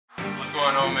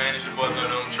going on, man? It's your boy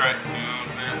Gun on track. You know what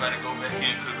I'm saying? About to go back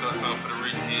in, cook up something for the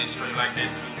rich kids, straight like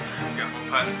that too. Got my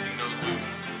partner see those with me.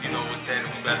 You know what's happening?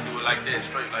 We about to do it like that,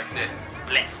 straight like that.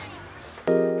 Blessed.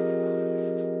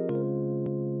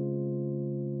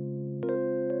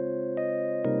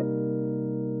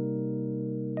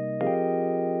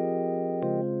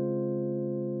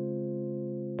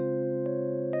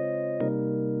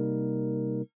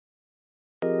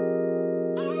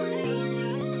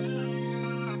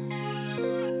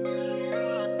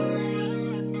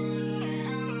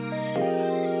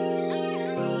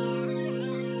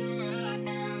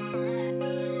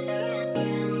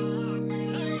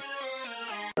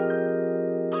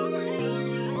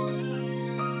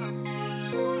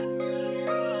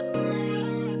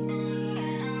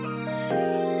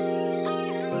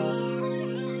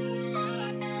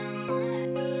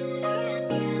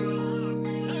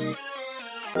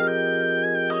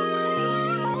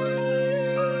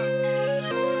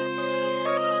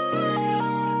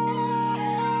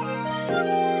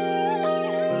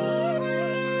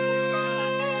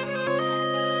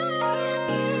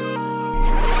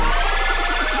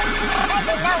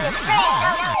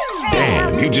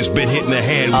 Damn, you just been hitting the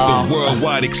head with the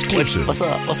worldwide exclusive. What's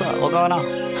up? What's up? What going on?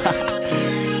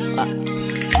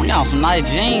 You got some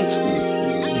nice jeans.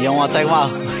 You don't want to take them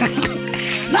off?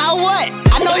 Now what?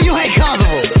 I know you ain't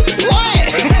comfortable. What?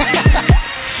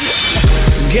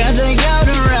 Girl, take out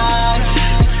the rocks,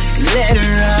 let it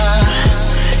rock,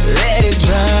 let it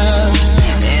drop,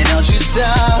 and don't you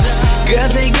stop. Girl,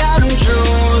 take out them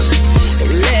truths,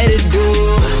 let it do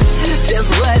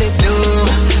just what it do.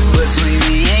 Between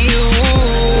me and you,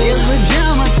 it's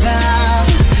pajama time,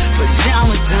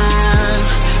 pajama time,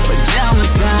 pajama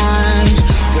time,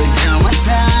 pajama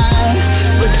time,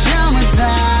 pajama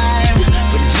time,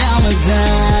 pajama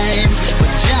time,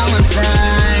 pajama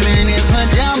time, and it's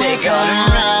pajama time.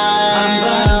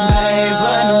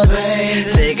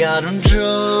 Take out them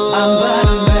drugs,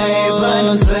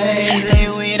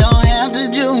 and we don't have to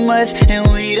do much,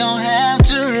 and we don't have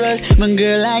to rush. But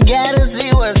girl, I gotta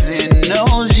see what's in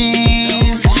those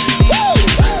jeans.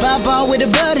 Pop out with the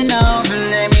button off and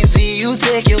let me see you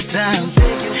take your time.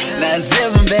 Now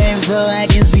seven, babe, so I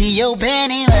can see your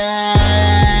panty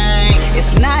line.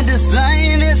 It's not the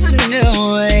same, it's a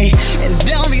new way. And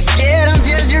don't be scared, I'm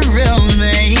just your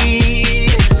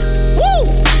roommate. Woo!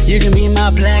 You can be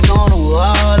my plaque on the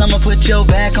wall, I'ma put your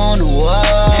back on the wall,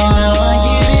 and I'ma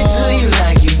give it to you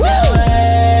like you know it.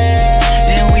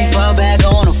 Then we fall back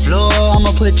on the floor,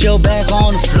 I'ma put your back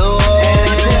on the floor.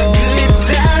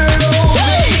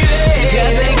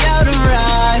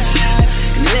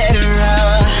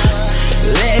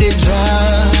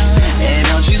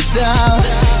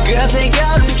 Girl, take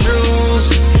out them truths,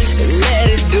 let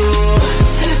it do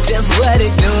just what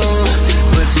it do.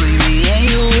 Between me and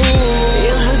you,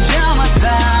 it's pajama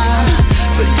time,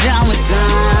 pajama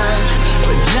time,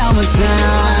 pajama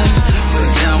time,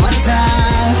 pajama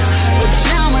time,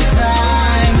 pajama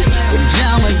time,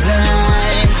 pajama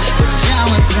time,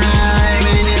 pajama time,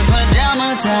 and it's pajama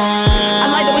time. I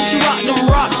like the way she rock them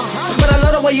rocks, but I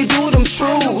love the way you do them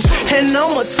truths. And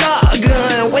I'm a Top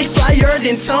Gun, way flyer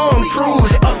than Tom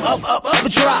Cruise. Up,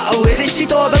 drop with it. She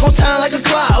throw it back on time like a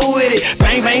clock with it.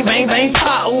 Bang, bang, bang, bang,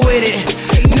 pop with it.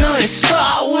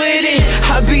 Non-stop with it.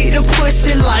 I beat the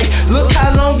pussy like, look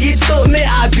how long it took me.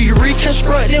 I be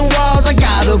reconstructing walls. I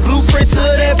got a blueprint to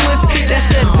that pussy.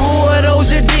 That's that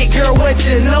bulldozer dick, girl. What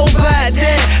you know about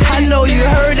that? I know you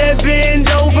heard that bend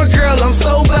over, girl. I'm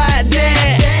so about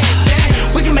that.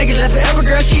 We can make it last forever,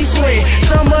 girl, keep sweat.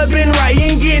 Some up been right,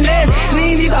 you ain't getting ass.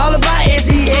 Lean deep all about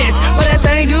SES. But that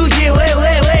thing do get wet.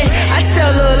 I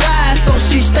tell her lies, so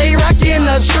she stay rockin'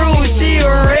 the truth. She a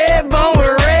red bone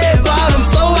with red bottom,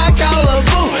 so I call her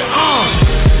boo.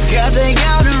 Girl, take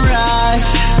out the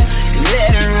rocks,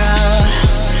 let it rock,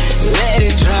 let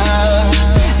it drop,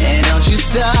 and don't you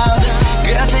stop.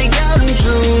 Girl, take out them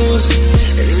truths,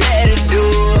 let it do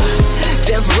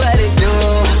just what it do.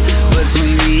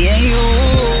 Between me and you,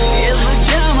 it's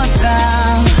pajama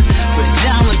time,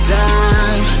 pajama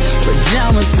time,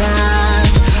 pajama time,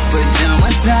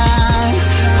 pajama time,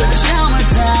 pajama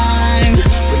time,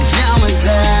 pajama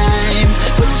time,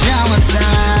 pajama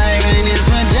time, and it's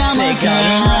pajama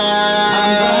time.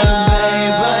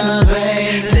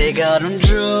 Take out them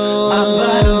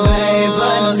drugs,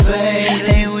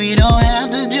 and we don't have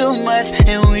to do much,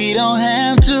 and we don't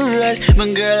have to rush.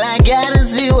 But girl, I gotta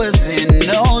see what's in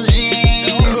those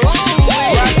jeans.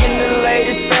 Rockin' the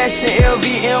latest fashion, LV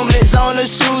emblems on the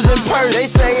shoes and purse. They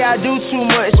say I do too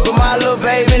much, but my little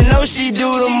baby know she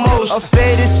do the most. A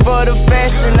fetish for the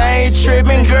fashion, I ain't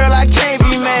trippin', girl, I can't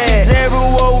be mad.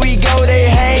 Everywhere we go, they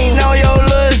hang on your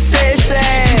little sexy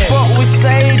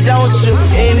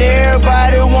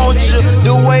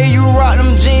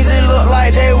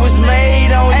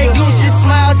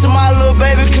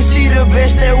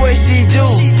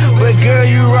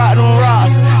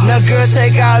Girl,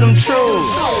 take out them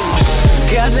truths.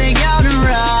 Girl, take out the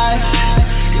rocks.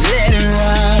 Let it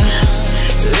run,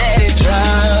 let it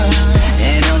drop,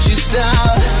 and don't you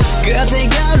stop. Girl,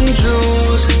 take out them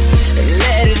truths.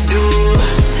 Let it do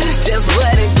just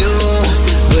what it do.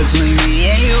 Between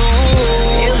me and you,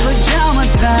 it's pajama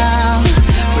time.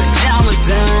 Pajama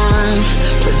time.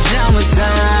 Pajama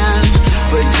time.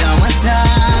 Pajama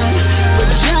time.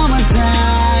 Pajama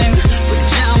time.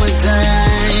 Pajama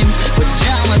time.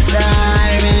 Pajama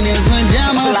time. And it's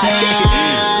pajama time.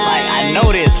 Like I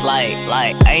know this, like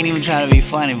I ain't even trying to be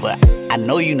funny, but I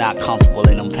know you not comfortable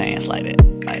in them pants like that.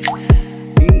 Like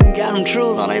you got them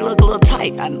truths on, they look a little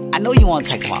tight. I know you want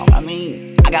to take them off. I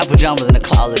mean, I got pajamas in the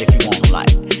closet if you want them.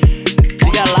 Like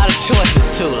you got a lot of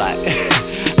choices too. Like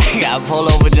I got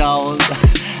polo pajamas,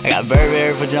 I got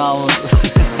Burberry pajamas.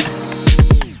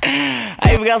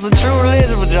 I even got some True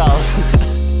Religion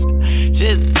pajamas.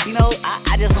 Just, you know,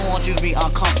 I just don't want you to be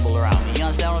uncomfortable around me. You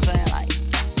understand what I'm saying? Like,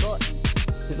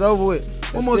 it's over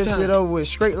with. One more time. Shit over with.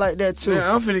 Straight like that too.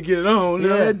 Yeah, I'm finna get it on. Yeah.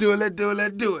 Let's do it. Let's do it.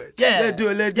 Let's do it. Yeah. Let's do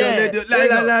it. Let's do Yeah. it. Let's do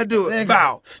it. Let's do it.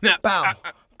 Bow. Now, Bow.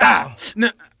 bow.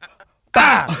 Now,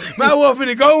 bow. My wolf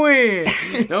finna go in.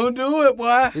 Don't do it,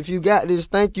 boy. If you got this,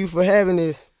 thank you for having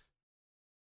this.